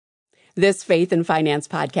This Faith and Finance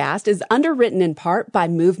podcast is underwritten in part by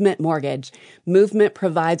Movement Mortgage. Movement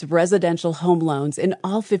provides residential home loans in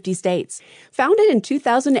all 50 states. Founded in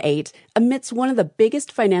 2008, amidst one of the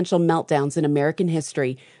biggest financial meltdowns in American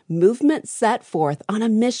history, Movement set forth on a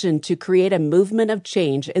mission to create a movement of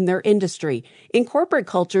change in their industry, in corporate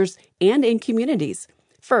cultures, and in communities.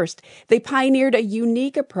 First, they pioneered a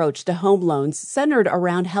unique approach to home loans centered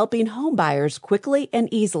around helping home buyers quickly and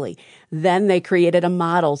easily. Then they created a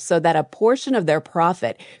model so that a portion of their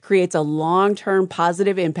profit creates a long-term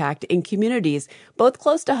positive impact in communities, both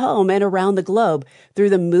close to home and around the globe,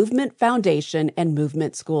 through the Movement Foundation and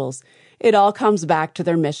Movement Schools. It all comes back to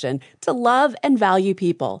their mission to love and value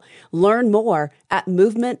people. Learn more at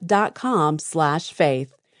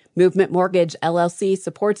movement.com/faith. Movement Mortgage, LLC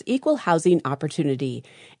supports equal housing opportunity.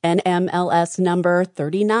 NMLS number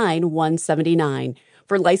 39179.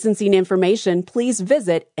 For licensing information, please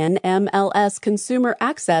visit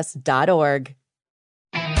nmlsconsumeraccess.org.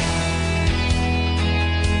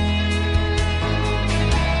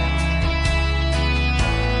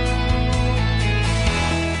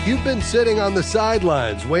 You've been sitting on the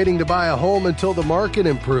sidelines waiting to buy a home until the market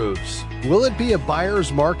improves. Will it be a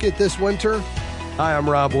buyer's market this winter? Hi, I'm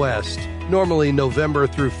Rob West. Normally, November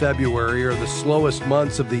through February are the slowest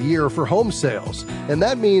months of the year for home sales, and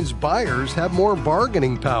that means buyers have more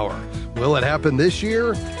bargaining power. Will it happen this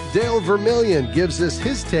year? Dale Vermillion gives us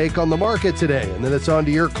his take on the market today, and then it's on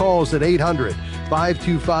to your calls at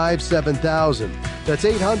 800-525-7000. That's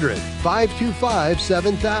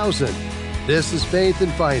 800-525-7000. This is Faith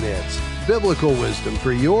and Finance, biblical wisdom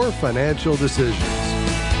for your financial decisions.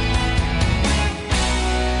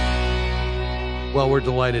 Well, we're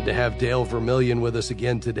delighted to have Dale Vermillion with us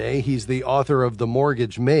again today. He's the author of The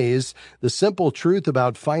Mortgage Maze, The Simple Truth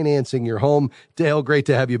About Financing Your Home. Dale, great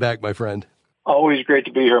to have you back, my friend. Always great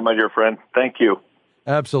to be here, my dear friend. Thank you.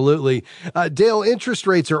 Absolutely. Dale, interest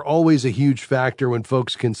rates are always a huge factor when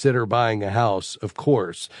folks consider buying a house, of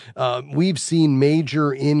course. We've seen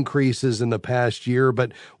major increases in the past year,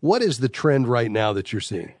 but what is the trend right now that you're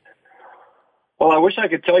seeing? Well, I wish I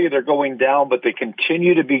could tell you they're going down, but they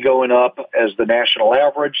continue to be going up as the national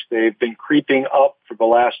average. They've been creeping up for the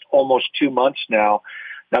last almost 2 months now.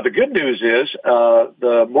 Now, the good news is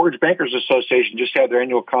the Mortgage Bankers Association just had their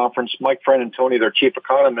annual conference. Mike Frantantoni, their chief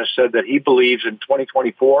economist, said that he believes in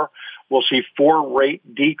 2024 we'll see 4 rate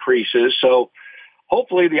decreases. So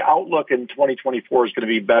hopefully the outlook in 2024 is going to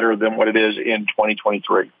be better than what it is in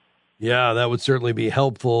 2023. Yeah, that would certainly be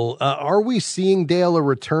helpful. Are we seeing, Dale, a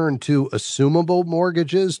return to assumable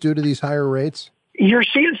mortgages due to these higher rates? You're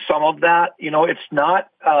seeing some of that. You know, it's not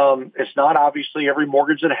obviously every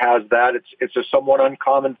mortgage that has that. It's a somewhat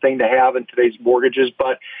uncommon thing to have in today's mortgages,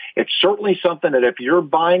 but it's certainly something that if you're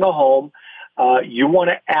buying a home, you want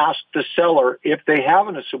to ask the seller if they have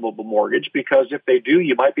an assumable mortgage, because if they do,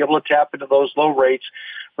 you might be able to tap into those low rates.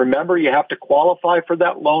 Remember, you have to qualify for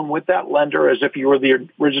that loan with that lender as if you were the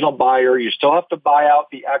original buyer. You still have to buy out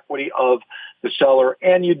the equity of the seller,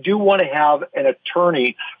 and you do want to have an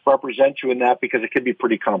attorney represent you in that because it can be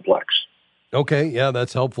pretty complex. Okay, yeah,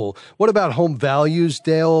 that's helpful. What about home values,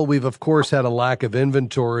 Dale? We've, of course, had a lack of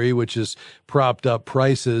inventory, which has propped up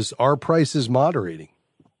prices. Are prices moderating?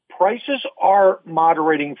 Prices are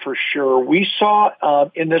moderating for sure. We saw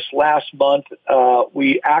in this last month,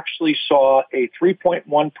 we actually saw a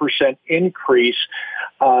 3.1% increase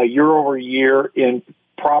year over year in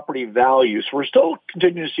property values. We're still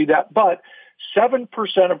continuing to see that, but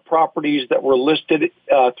 7% of properties that were listed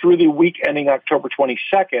through the week ending October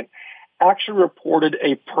 22nd actually reported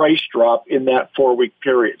a price drop in that 4-week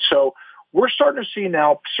period. So we're starting to see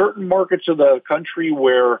now certain markets of the country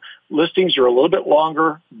where listings are a little bit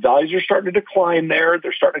longer. Values are starting to decline there.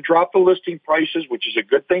 They're starting to drop the listing prices, which is a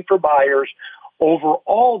good thing for buyers.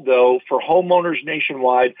 Overall, though, for homeowners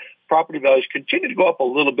nationwide, property values continue to go up a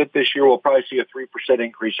little bit this year. We'll probably see a 3%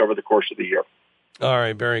 increase over the course of the year. All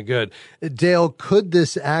right, very good. Dale, could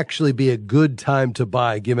this actually be a good time to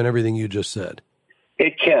buy, given everything you just said?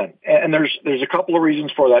 It can, and there's a couple of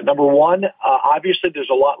reasons for that. Number one, obviously there's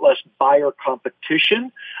a lot less buyer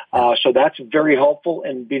competition, so that's very helpful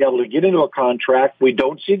in being able to get into a contract. We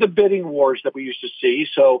don't see the bidding wars that we used to see,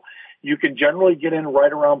 so you can generally get in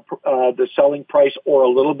right around the selling price or a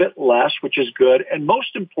little bit less, which is good. And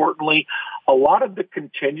most importantly, a lot of the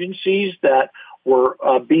contingencies that were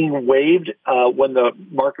being waived when the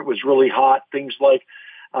market was really hot, things like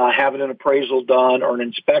having an appraisal done or an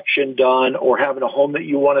inspection done or having a home that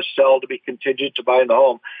you want to sell to be contingent to buying the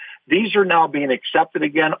home. These are now being accepted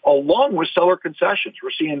again, along with seller concessions.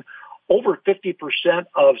 We're seeing over 50%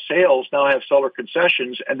 of sales now have seller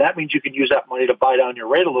concessions, and that means you can use that money to buy down your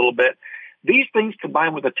rate a little bit. These things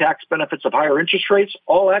combined with the tax benefits of higher interest rates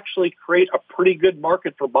all actually create a pretty good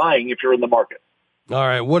market for buying if you're in the market. All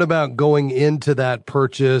right. What about going into that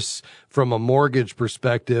purchase from a mortgage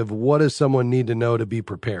perspective? What does someone need to know to be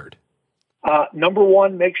prepared? Number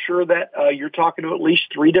one, make sure that you're talking to at least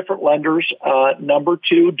 3 different lenders. Number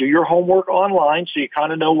 2, do your homework online so you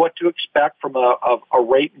kind of know what to expect from a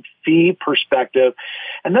rate and fee perspective.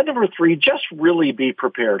 And then number 3, just really be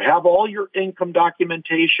prepared. Have all your income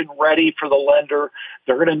documentation ready for the lender.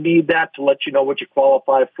 They're going to need that to let you know what you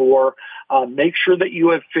qualify for. Make sure that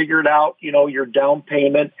you have figured out, your down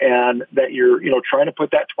payment and that you're, trying to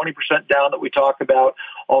put that 20% down that we talk about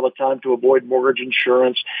all the time to avoid mortgage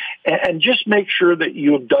insurance. And just make sure that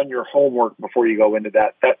you have done your homework before you go into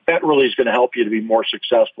that. That really is going to help you to be more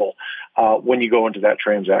successful when you go into that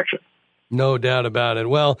transaction. No doubt about it.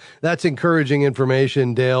 Well, that's encouraging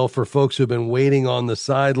information, Dale, for folks who've been waiting on the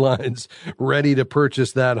sidelines, ready to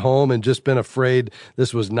purchase that home and just been afraid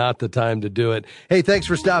this was not the time to do it. Hey, thanks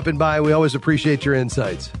for stopping by. We always appreciate your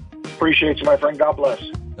insights. Appreciate you, my friend. God bless.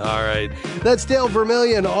 All right. That's Dale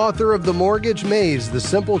Vermillion, author of The Mortgage Maze, The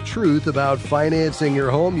Simple Truth About Financing Your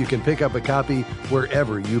Home. You can pick up a copy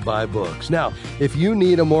wherever you buy books. Now, if you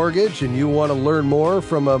need a mortgage and you want to learn more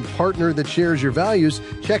from a partner that shares your values,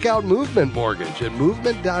 check out Movement Mortgage at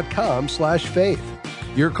movement.com/faith.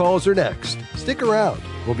 Your calls are next. Stick around.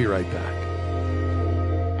 We'll be right back.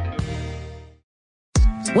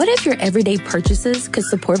 What if your everyday purchases could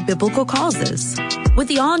support biblical causes? With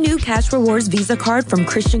the all-new Cash Rewards Visa card from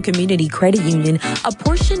Christian Community Credit Union, a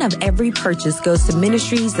portion of every purchase goes to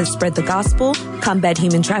ministries that spread the gospel, combat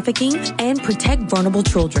human trafficking, and protect vulnerable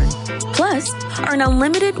children. Plus, earn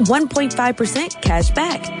unlimited 1.5% cash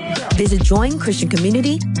back. Visit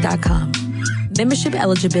joinchristiancommunity.com. Membership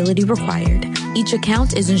eligibility required. Each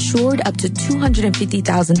account is insured up to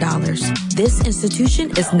 $250,000. This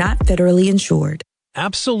institution is not federally insured.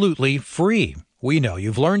 Absolutely free. We know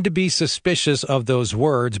you've learned to be suspicious of those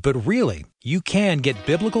words, but really, you can get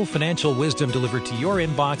biblical financial wisdom delivered to your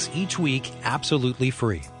inbox each week absolutely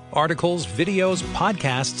free. Articles, videos,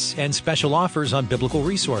 podcasts, and special offers on biblical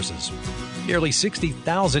resources. Nearly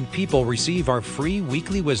 60,000 people receive our free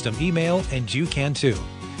weekly wisdom email, and you can too.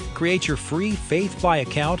 Create your free FaithFi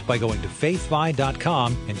account by going to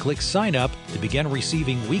faithfi.com and click sign up to begin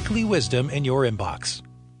receiving weekly wisdom in your inbox.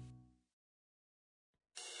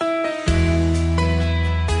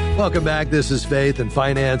 Welcome back. This is Faith and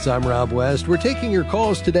Finance. I'm Rob West. We're taking your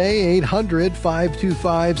calls today,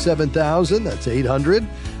 800-525-7000. That's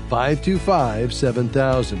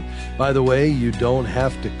 800-525-7000. By the way, you don't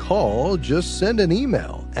have to call. Just send an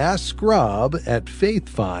email.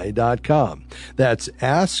 AskRob@faithfi.com. That's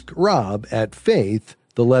AskRob@faith,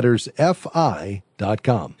 the letters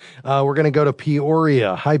FI.com. We're going to go to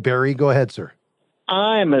Peoria. Hi, Barry. Go ahead, sir.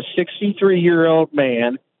 I'm a 63-year-old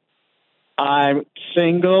man. I'm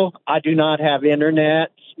single. I do not have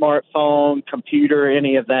internet, smartphone, computer,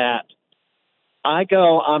 any of that.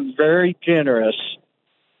 I'm very generous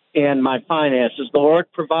in my finances. The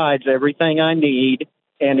Lord provides everything I need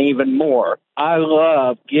and even more. I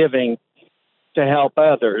love giving to help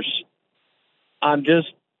others. I'm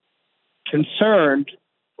just concerned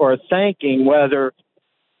or thinking whether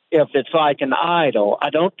if it's like an idol. I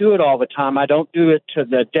don't do it all the time. I don't do it to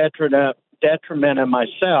the detriment of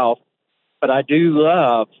myself. But I do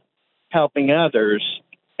love helping others,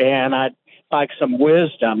 and I'd like some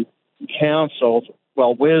wisdom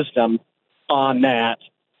on that,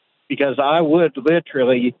 because I would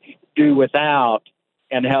literally do without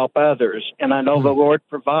and help others. And I know the Lord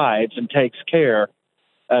provides and takes care,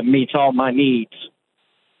 meets all my needs.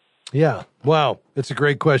 Yeah. Wow. It's a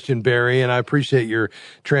great question, Barry, and I appreciate your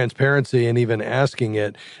transparency and even asking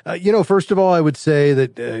it. First of all, I would say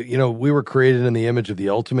that, we were created in the image of the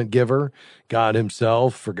ultimate giver, God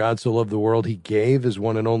himself. For God so loved the world, he gave his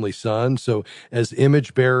one and only son. So as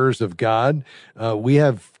image bearers of God, we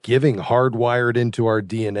have giving hardwired into our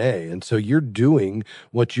DNA. And so you're doing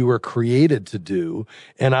what you were created to do.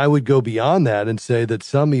 And I would go beyond that and say that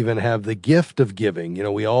some even have the gift of giving.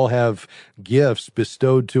 We all have gifts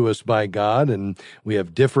bestowed to us by God, and we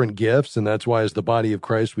have different gifts, and that's why as the body of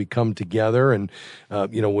Christ, we come together and,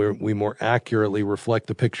 we more accurately reflect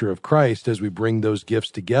the picture of Christ as we bring those gifts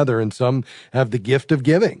together, and some have the gift of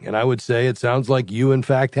giving. And I would say it sounds like you, in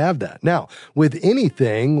fact, have that. Now, with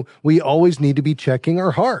anything, we always need to be checking our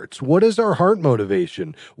hearts. What is our heart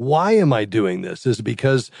motivation? Why am I doing this? Is it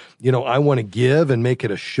because, I want to give and make it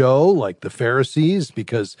a show like the Pharisees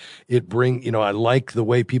because I like the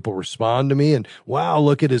way people respond to me and, wow,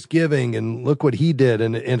 look at his giving and look what he did,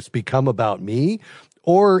 and it's become about me?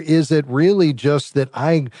 Or is it really just that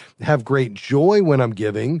I have great joy when I'm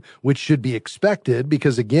giving, which should be expected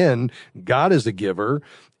because, again, God is a giver,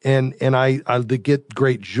 and I get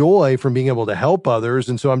great joy from being able to help others,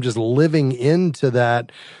 and so I'm just living into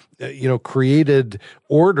that created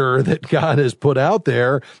order that God has put out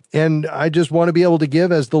there. And I just want to be able to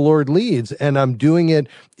give as the Lord leads. And I'm doing it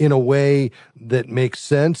in a way that makes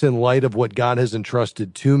sense in light of what God has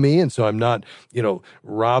entrusted to me. And so I'm not,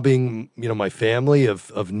 robbing, my family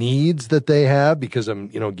of needs that they have because I'm,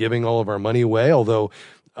 giving all of our money away. Although,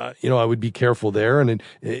 I would be careful there. And,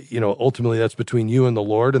 ultimately that's between you and the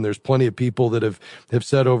Lord. And there's plenty of people that have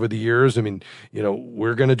said over the years,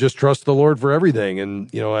 we're going to just trust the Lord for everything. And,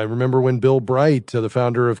 I remember when Bill Bright, the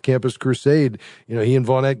founder of Campus Crusade, he and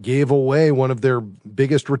Vonette gave away one of their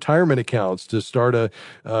biggest retirement accounts to start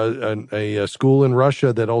a school in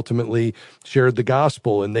Russia that ultimately shared the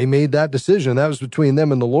gospel. And they made that decision. That was between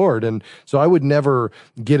them and the Lord. And so I would never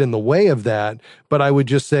get in the way of that. But I would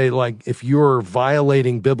just say, like, if you're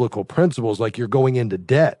violating biblical principles, like you're going into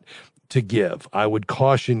debt to give, I would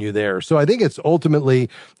caution you there. So I think it's ultimately,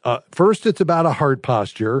 first, it's about a heart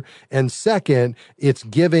posture. And second, it's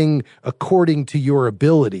giving according to your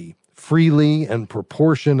ability, freely and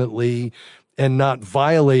proportionately, and not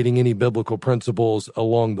violating any biblical principles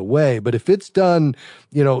along the way. But if it's done,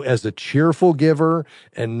 as a cheerful giver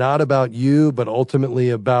and not about you, but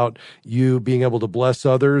ultimately about you being able to bless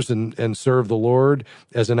others and serve the Lord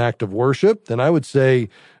as an act of worship, then I would say,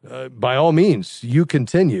 by all means, you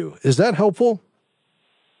continue. Is that helpful?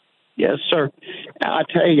 Yes, sir. I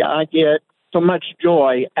tell you, I get so much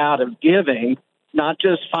joy out of giving, not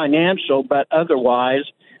just financial, but otherwise.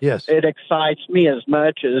 Yes. It excites me as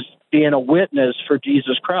much as being a witness for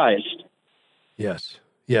Jesus Christ. Yes.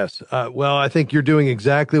 Yes. Well, I think you're doing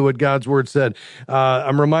exactly what God's word said.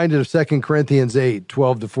 I'm reminded of 2 Corinthians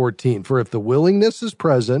 8:12-14. For if the willingness is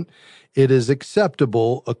present, it is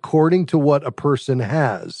acceptable according to what a person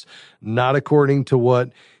has, not according to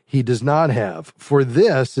what he does not have. For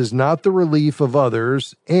this is not the relief of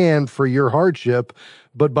others and for your hardship,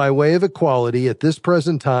 but by way of equality at this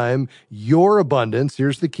present time, your abundance,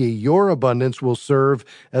 here's the key, your abundance will serve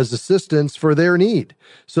as assistance for their need,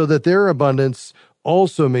 so that their abundance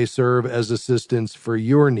also may serve as assistance for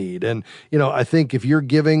your need. And, I think if you're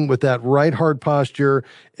giving with that right heart posture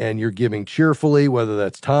and you're giving cheerfully, whether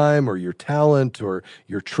that's time or your talent or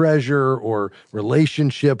your treasure or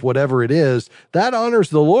relationship, whatever it is, that honors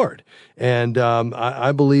the Lord. And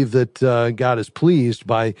I believe that God is pleased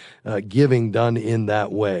by giving done in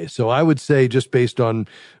that way. So I would say, just based on,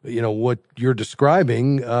 what you're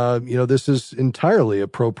describing, this is entirely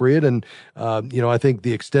appropriate. And, I think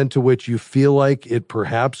the extent to which you feel like it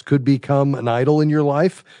perhaps could become an idol in your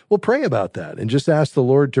life, well, pray about that and just ask the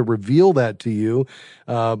Lord to reveal that to you.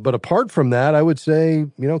 But apart from that, I would say,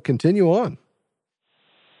 continue on.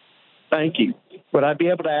 Thank you. Would I be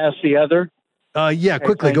able to ask the other? Yeah, okay,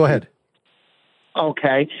 quickly, go ahead.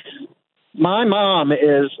 Okay. My mom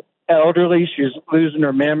is elderly. She's losing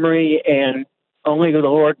her memory, and only the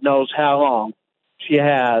Lord knows how long she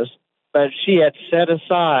has. But she had set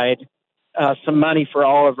aside some money for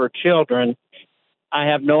all of her children. I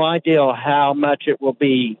have no idea how much it will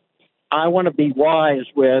be. I want to be wise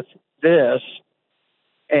with this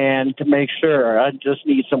and to make sure. I just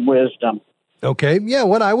need some wisdom. Okay. Yeah.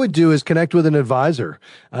 What I would do is connect with an advisor.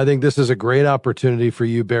 I think this is a great opportunity for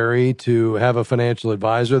you, Barry, to have a financial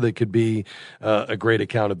advisor that could be a great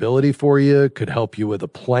accountability for you, could help you with a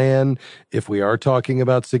plan. If we are talking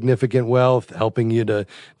about significant wealth, helping you to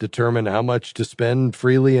determine how much to spend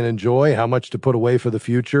freely and enjoy, how much to put away for the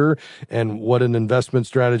future, and what an investment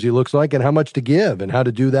strategy looks like, and how much to give and how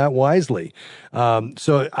to do that wisely.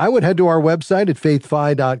 So I would head to our website at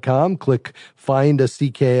faithfi.com, click Find a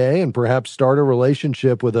CKA, and perhaps start a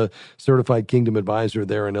relationship with a certified Kingdom advisor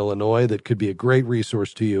there in Illinois that could be a great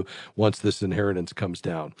resource to you once this inheritance comes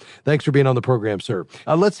down. Thanks for being on the program, sir.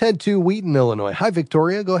 Let's head to Wheaton, Illinois. Hi,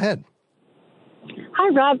 Victoria. Go ahead. Hi,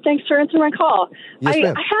 Rob. Thanks for answering my call. Yes,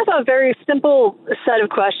 ma'am. I have a very simple set of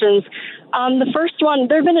questions. The first one,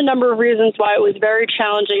 there have been a number of reasons why it was very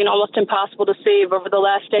challenging and almost impossible to save over the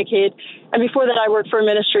last decade. And before that, I worked for a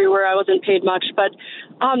ministry where I wasn't paid much. But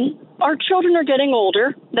our children are getting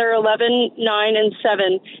older. They're 11, 9, and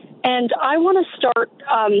 7. And I want to start,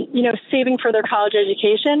 saving for their college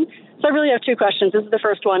education. So I really have two questions. This is the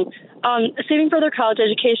first one. Saving for their college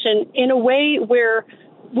education in a way where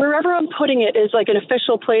wherever I'm putting it is like an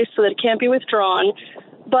official place so that it can't be withdrawn,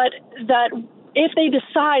 but that if they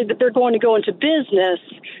decide that they're going to go into business,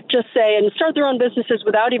 just say, and start their own businesses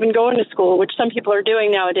without even going to school, which some people are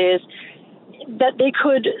doing nowadays, that they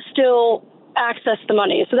could still access the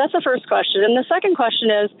money? So that's the first question. And the second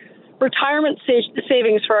question is, retirement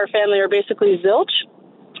savings for our family are basically zilch,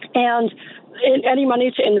 and any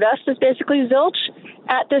money to invest is basically zilch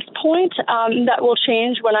at this point. That will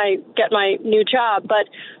change when I get my new job. But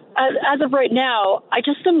as of right now, I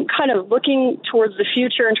just am kind of looking towards the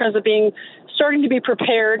future in terms of starting to be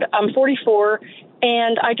prepared. I'm 44,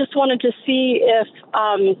 and I just wanted to see if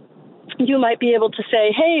you might be able to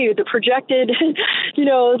say, hey, the projected,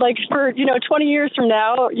 like for, 20 years from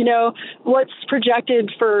now, what's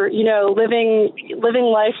projected for, living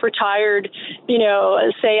life retired,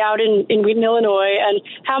 say out in Wheaton, Illinois, and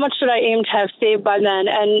how much should I aim to have saved by then?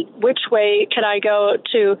 And which way can I go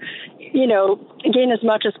to, gain as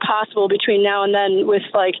much as possible between now and then with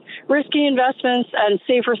like risky investments and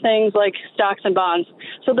safer things like stocks and bonds?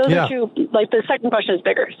 So those are two, like the second question is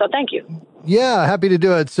bigger. So thank you. Yeah, happy to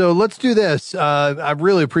do it. So let's do this. I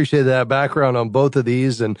really appreciate that background on both of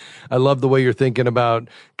these. And I love the way you're thinking about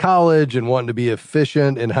college and wanting to be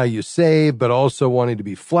efficient in how you save, but also wanting to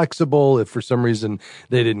be flexible if for some reason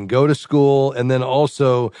they didn't go to school. And then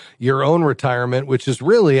also your own retirement, which is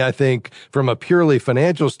really, I think, from a purely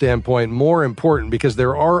financial standpoint, more important because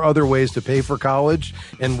there are other ways to pay for college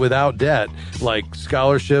and without debt, like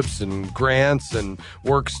scholarships and grants and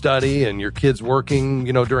work study and your kids working,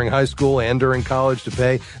 during high school and during college to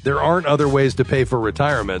pay. There aren't other ways to pay for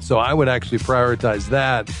retirement. So I would actually prioritize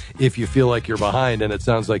that if you feel like you're behind, and it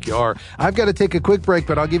sounds like you are. I've got to take a quick break,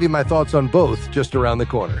 but I'll give you my thoughts on both just around the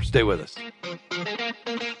corner. Stay with us.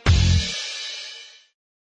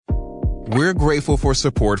 We're grateful for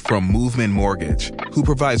support from Movement Mortgage, who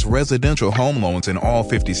provides residential home loans in all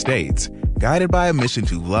 50 states. Guided by a mission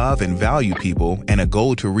to love and value people and a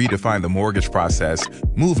goal to redefine the mortgage process,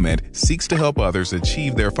 Movement seeks to help others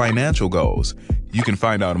achieve their financial goals. You can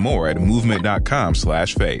find out more at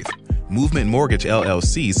movement.com/faith. Movement Mortgage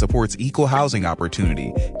LLC supports equal housing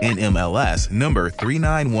opportunity, NMLS number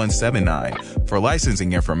 39179. For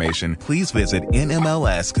licensing information, please visit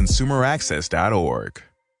nmlsconsumeraccess.org.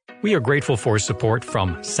 We are grateful for support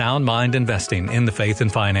from Sound Mind Investing in the Faith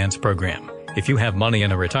and Finance program. If you have money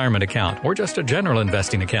in a retirement account or just a general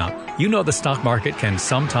investing account, you know the stock market can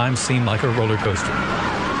sometimes seem like a roller coaster.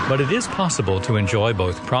 But it is possible to enjoy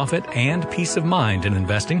both profit and peace of mind in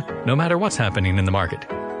investing, no matter what's happening in the market.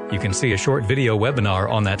 You can see a short video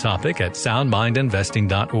webinar on that topic at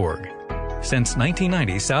soundmindinvesting.org. Since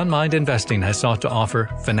 1990, Sound Mind Investing has sought to offer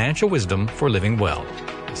financial wisdom for living well.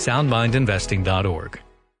 soundmindinvesting.org.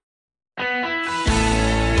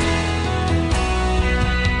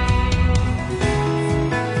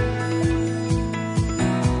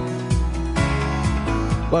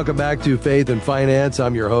 Welcome back to Faith and Finance.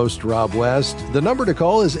 I'm your host, Rob West. The number to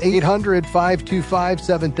call is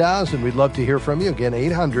 800-525-7000. We'd love to hear from you. Again,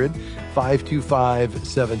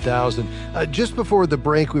 800-525-7000. Just before the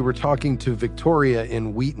break, we were talking to Victoria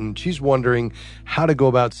in Wheaton. She's wondering how to go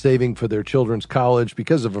about saving for their children's college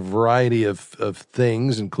because of a variety of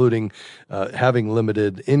things, including having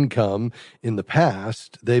limited income in the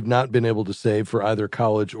past. They've not been able to save for either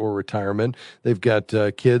college or retirement. They've got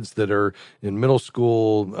kids that are in middle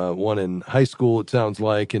school, one in high school, it sounds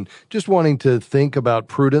like, and just wanting to think about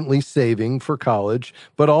prudently saving for college,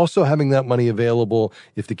 but also having that money available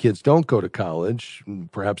if the kids don't go to college.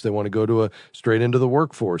 Perhaps they want to go straight into the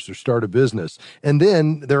workforce or start a business. And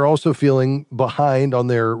then they're also feeling behind on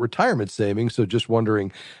their retirement savings, so just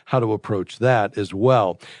wondering how to approach that as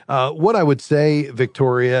well. What I would say,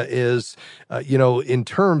 Victoria, is, in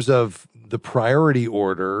terms of the priority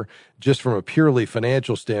order, just from a purely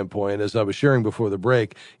financial standpoint, as I was sharing before the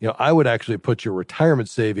break, I would actually put your retirement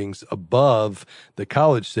savings above the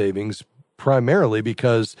college savings, primarily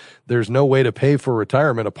because there's no way to pay for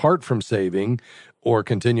retirement apart from saving or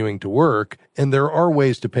continuing to work, and there are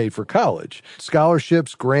ways to pay for college.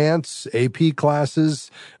 Scholarships, grants, AP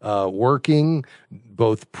classes, working,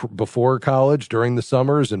 both before college, during the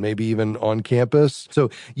summers, and maybe even on campus. So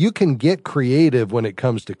you can get creative when it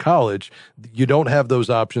comes to college. You don't have those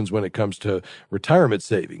options when it comes to retirement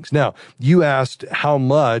savings. Now, you asked how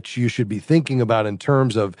much you should be thinking about in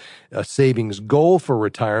terms of a savings goal for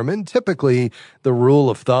retirement. Typically, the rule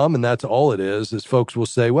of thumb, and that's all it is folks will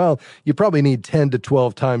say, well, you probably need 10 to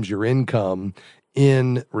 12 times your income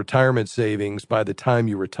in retirement savings by the time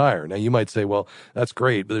you retire. Now, you might say, well, that's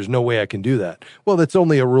great, but there's no way I can do that. Well, that's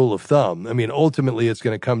only a rule of thumb. I mean, ultimately, it's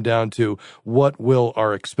going to come down to what will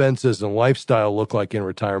our expenses and lifestyle look like in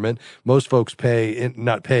retirement. Most folks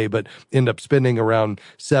but end up spending around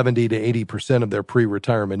 70 to 80% of their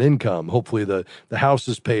pre-retirement income. Hopefully, the house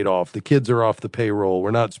is paid off. The kids are off the payroll.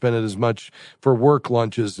 We're not spending as much for work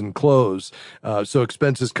lunches and clothes. So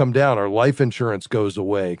expenses come down. Our life insurance goes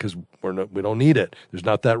away because we don't need it. There's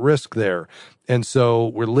not that risk there. And so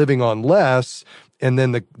we're living on less. And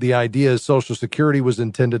then the idea is Social Security was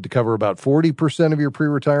intended to cover about 40% of your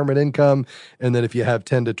pre-retirement income. And then if you have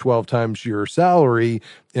 10 to 12 times your salary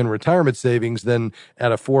in retirement savings, then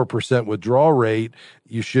at a 4% withdrawal rate,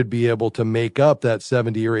 you should be able to make up that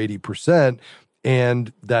 70 or 80%.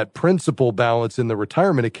 And that principal balance in the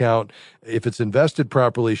retirement account, if it's invested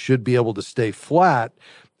properly, should be able to stay flat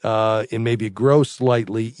and maybe grow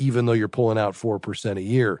slightly, even though you're pulling out 4% a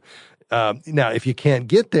year. Now, if you can't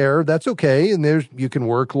get there, that's okay. And you can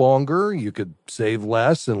work longer, you could save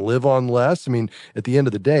less and live on less. I mean, at the end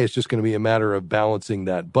of the day, it's just going to be a matter of balancing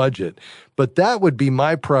that budget. But that would be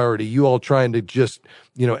my priority. You all trying to just,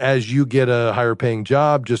 as you get a higher paying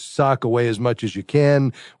job, just sock away as much as you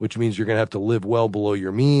can, which means you're going to have to live well below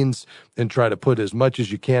your means and try to put as much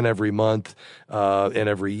as you can every month and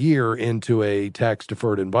every year into a tax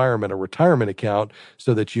deferred environment, a retirement account,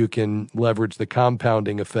 so that you can leverage the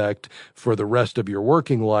compounding effect for the rest of your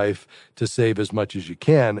working life to save as much as you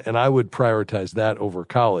can. And I would prioritize that over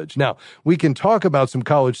college. Now, we can talk about some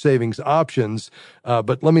college savings options,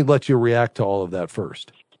 but let me let you react to all of that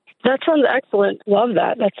first. That sounds excellent. Love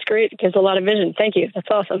that. That's great. It gives a lot of vision. Thank you. That's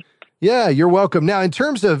awesome. Yeah, you're welcome. Now, in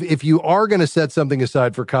terms of if you are going to set something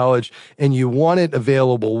aside for college and you want it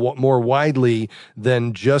available more widely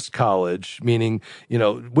than just college, meaning,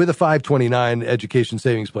 with a 529 education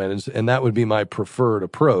savings plan, and that would be my preferred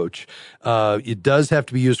approach, it does have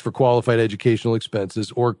to be used for qualified educational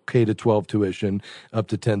expenses or K-12 tuition up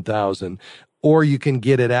to $10,000. Or you can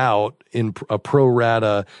get it out in a pro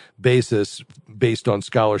rata basis based on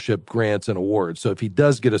scholarship, grants, and awards. So if he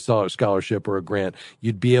does get a scholarship or a grant,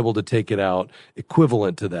 you'd be able to take it out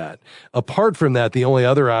equivalent to that. Apart from that, the only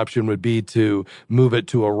other option would be to move it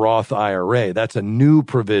to a Roth IRA. That's a new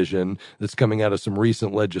provision that's coming out of some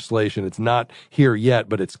recent legislation. It's not here yet,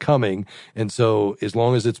 but it's coming. And so as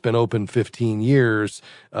long as it's been open 15 years,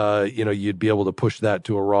 you'd be able to push that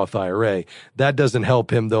to a Roth IRA. That doesn't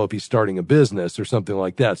help him, though, if he's starting a business or something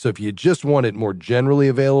like that. So if you just want it more generally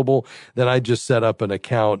available, then I just set up an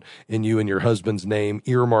account in you and your husband's name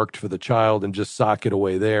earmarked for the child and just sock it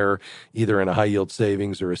away there, either in a high yield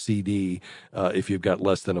savings or a CD, if you've got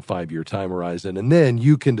less than a 5-year time horizon. And then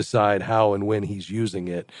you can decide how and when he's using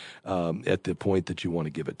it at the point that you want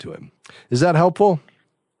to give it to him. Is that helpful?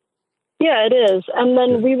 Yeah, it is. And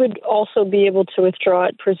then we would also be able to withdraw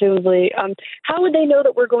it, presumably. How would they know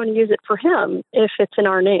that we're going to use it for him if it's in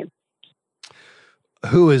our name?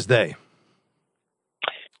 Who is they?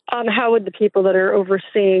 How would the people that are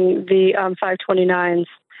overseeing the 529s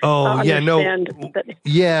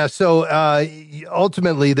Yeah. So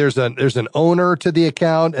ultimately, there's an owner to the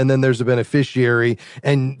account, and then there's a beneficiary,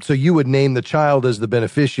 and so you would name the child as the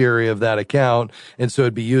beneficiary of that account, and so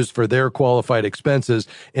it'd be used for their qualified expenses.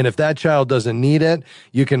 And if that child doesn't need it,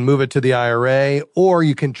 you can move it to the IRA, or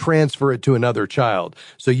you can transfer it to another child.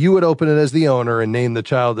 So you would open it as the owner and name the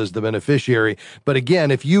child as the beneficiary. But again,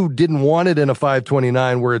 if you didn't want it in a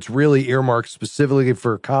 529 where it's really earmarked specifically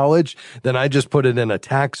for college, then I just put it in a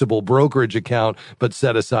taxable brokerage account, but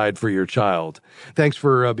set aside for your child. Thanks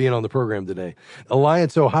for being on the program today.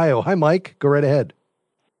 Alliance, Ohio. Hi, Mike. Go right ahead.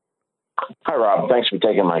 Hi, Rob. Thanks for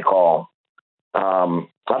taking my call.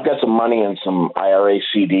 I've got some money in some IRA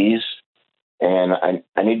CDs, and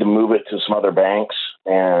I need to move it to some other banks.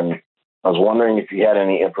 And I was wondering if you had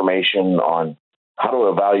any information on how to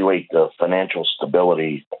evaluate the financial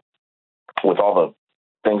stability with all the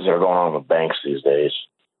things that are going on with banks these days.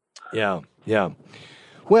 Yeah.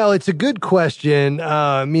 Well, it's a good question.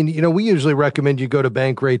 We usually recommend you go to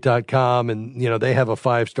bankrate.com, and, they have a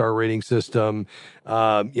 5-star rating system.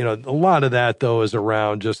 A lot of that, though, is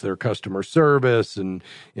around just their customer service and,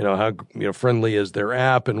 how, friendly is their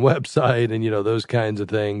app and website and, those kinds of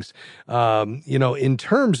things. In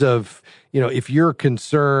terms of, if you're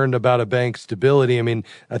concerned about a bank's stability,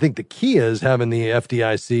 I think the key is having the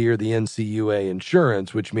FDIC or the NCUA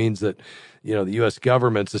insurance, which means that, the U.S.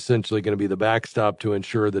 government's essentially going to be the backstop to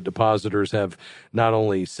ensure that depositors have not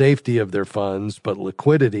only safety of their funds, but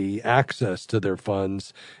liquidity, access to their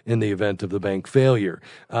funds in the event of the bank failure.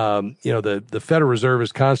 The Federal Reserve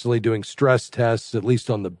is constantly doing stress tests, at least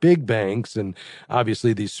on the big banks, and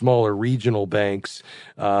obviously these smaller regional banks,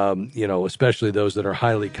 especially those that are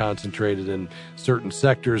highly concentrated in certain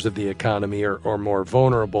sectors of the economy are more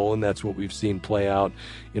vulnerable. And that's what we've seen play out,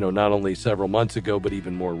 not only several months ago, but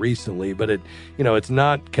even more recently. But it's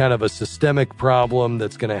not kind of a systemic problem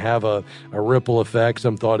that's going to have a ripple effect.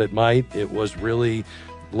 Some thought it might. It was really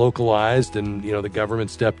localized, and the government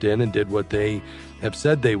stepped in and did what they have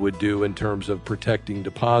said they would do in terms of protecting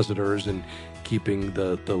depositors and keeping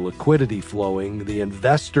the liquidity flowing. The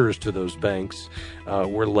investors to those banks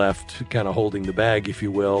were left kind of holding the bag, if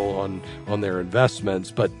you will, on their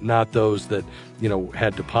investments, but not those that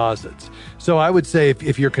had deposits. So I would say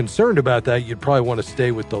if you're concerned about that, you'd probably want to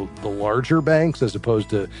stay with the larger banks as opposed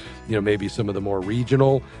to maybe some of the more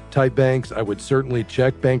regional type banks. I would certainly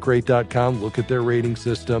check Bankrate.com, look at their rating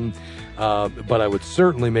system, but I would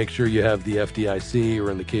certainly make sure you have the FDIC, or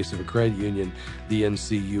in the case of a credit union, the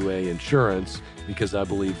NCUA insurance, because I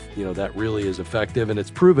believe that really is effective, and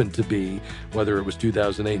it's proven to be, whether it was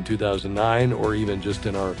 2008 and 2009 or even just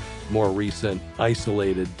in our more recent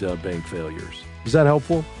isolated bank failures. Is that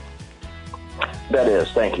helpful? That is.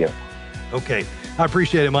 Thank you. Okay. I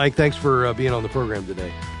appreciate it, Mike. Thanks for being on the program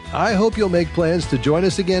today. I hope you'll make plans to join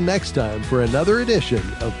us again next time for another edition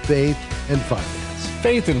of Faith and Finance.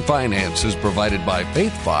 Faith and Finance is provided by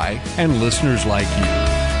FaithFi and listeners like you.